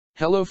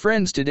Hello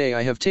friends, today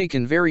I have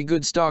taken very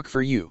good stock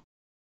for you.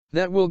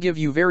 That will give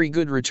you very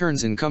good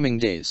returns in coming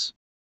days.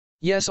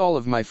 Yes, all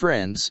of my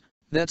friends,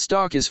 that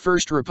stock is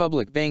First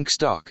Republic Bank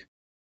stock.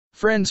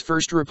 Friends,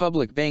 First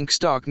Republic Bank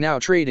stock now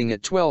trading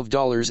at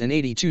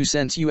 $12.82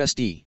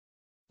 USD.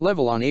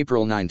 Level on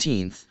April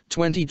 19,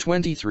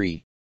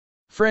 2023.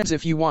 Friends,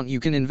 if you want, you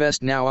can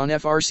invest now on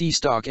FRC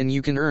stock and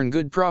you can earn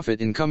good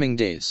profit in coming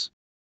days.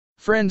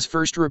 Friends,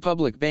 First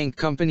Republic Bank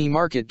company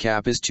market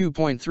cap is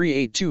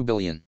 2.382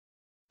 billion.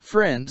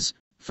 Friends,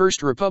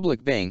 First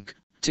Republic Bank,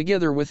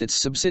 together with its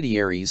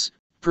subsidiaries,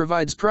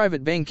 provides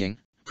private banking,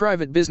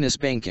 private business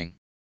banking,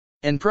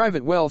 and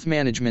private wealth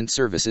management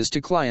services to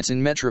clients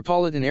in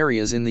metropolitan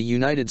areas in the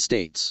United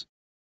States.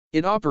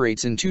 It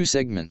operates in two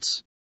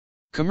segments: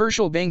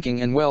 commercial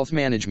banking and wealth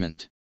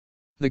management.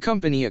 The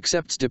company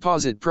accepts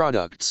deposit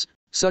products,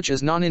 such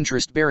as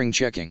non-interest-bearing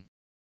checking,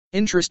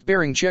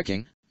 interest-bearing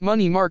checking,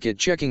 money market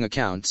checking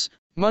accounts,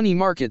 money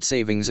market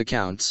savings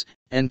accounts,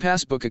 and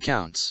passbook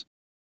accounts,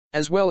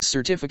 as well as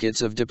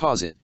certificates of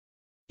deposit.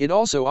 It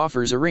also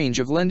offers a range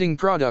of lending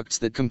products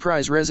that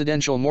comprise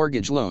residential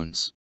mortgage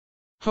loans,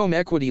 home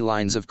equity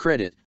lines of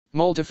credit,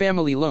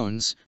 multifamily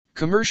loans,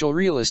 commercial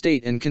real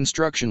estate and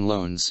construction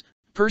loans,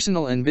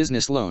 personal and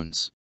business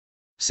loans,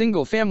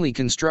 single-family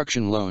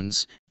construction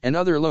loans, and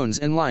other loans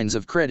and lines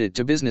of credit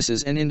to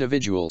businesses and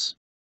individuals.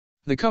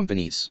 The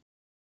company's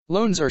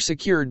loans are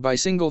secured by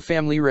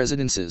single-family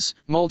residences,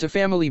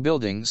 multifamily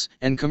buildings,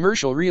 and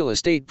commercial real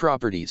estate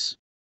properties.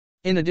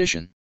 In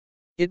addition,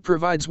 it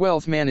provides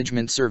wealth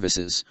management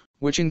services,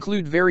 which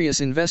include various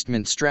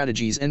investment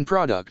strategies and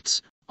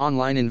products,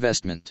 online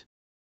investment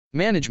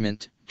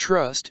management,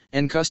 trust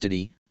and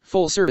custody,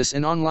 full service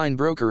and online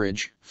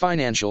brokerage,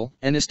 financial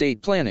and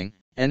estate planning,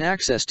 and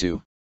access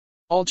to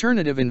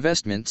alternative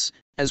investments,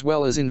 as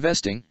well as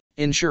investing,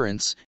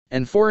 insurance,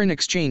 and foreign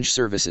exchange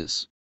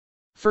services.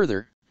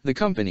 Further, the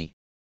company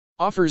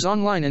offers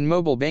online and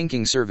mobile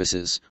banking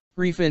services,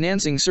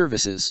 refinancing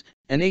services,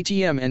 and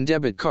ATM and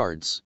debit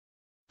cards.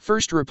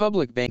 First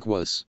Republic Bank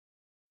was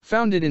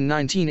founded in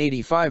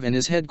 1985 and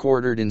is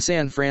headquartered in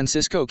San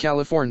Francisco,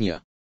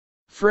 California.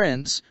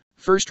 Friends,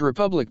 First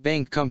Republic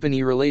Bank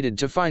company related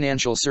to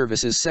financial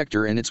services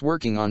sector, and it's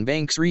working on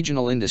bank's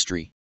regional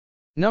industry.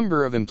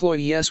 Number of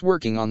employees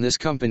working on this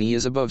company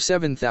is above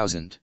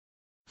 7,000.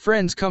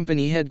 Friends,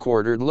 company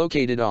headquartered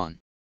located on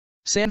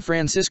San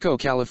Francisco,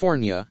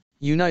 California,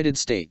 United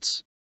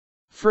States.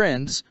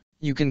 Friends,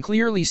 you can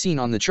clearly seen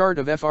on the chart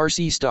of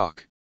FRC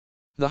stock.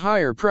 The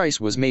higher price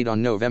was made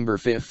on November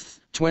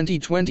 5,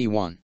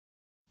 2021.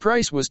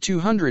 Price was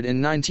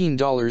 $219.05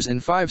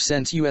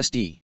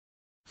 USD.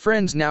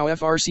 Friends, now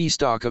FRC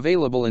stock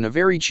available in a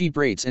very cheap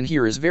rates, and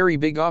here is very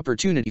big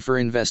opportunity for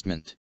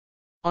investment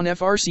on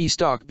FRC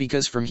stock,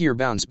 because from here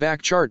bounce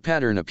back chart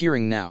pattern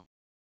appearing now.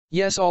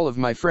 Yes, all of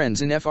my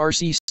friends, in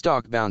FRC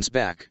stock bounce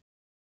back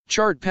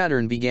chart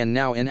pattern began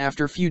now, and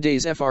after few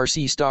days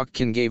FRC stock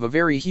can give a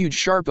very huge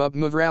sharp up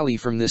move rally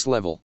from this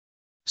level.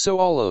 So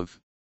all of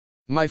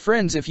my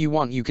friends, if you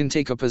want, you can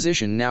take a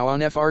position now on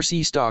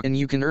FRC stock and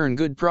you can earn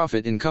good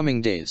profit in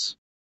coming days.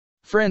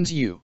 Friends,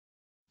 you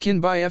can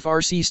buy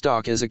FRC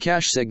stock as a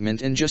cash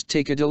segment and just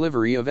take a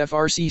delivery of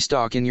FRC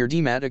stock in your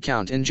demat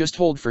account and just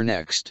hold for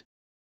next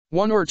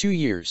 1 or 2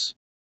 years.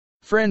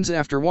 Friends,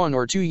 after 1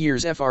 or 2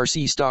 years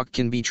FRC stock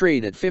can be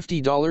traded at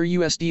 $50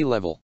 USD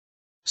level.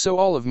 So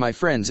all of my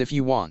friends, if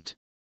you want,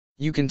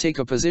 you can take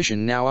a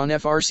position now on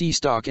FRC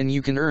stock and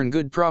you can earn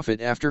good profit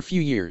after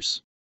few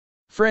years.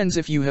 Friends,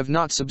 if you have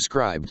not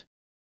subscribed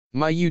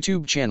my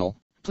YouTube channel,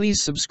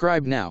 please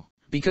subscribe now,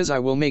 because I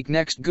will make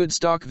next good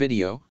stock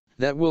video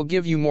that will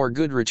give you more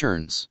good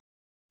returns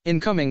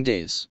in coming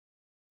days.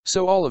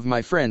 So all of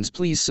my friends,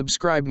 please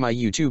subscribe my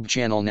YouTube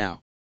channel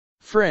now.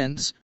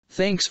 Friends,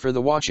 thanks for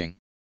the watching.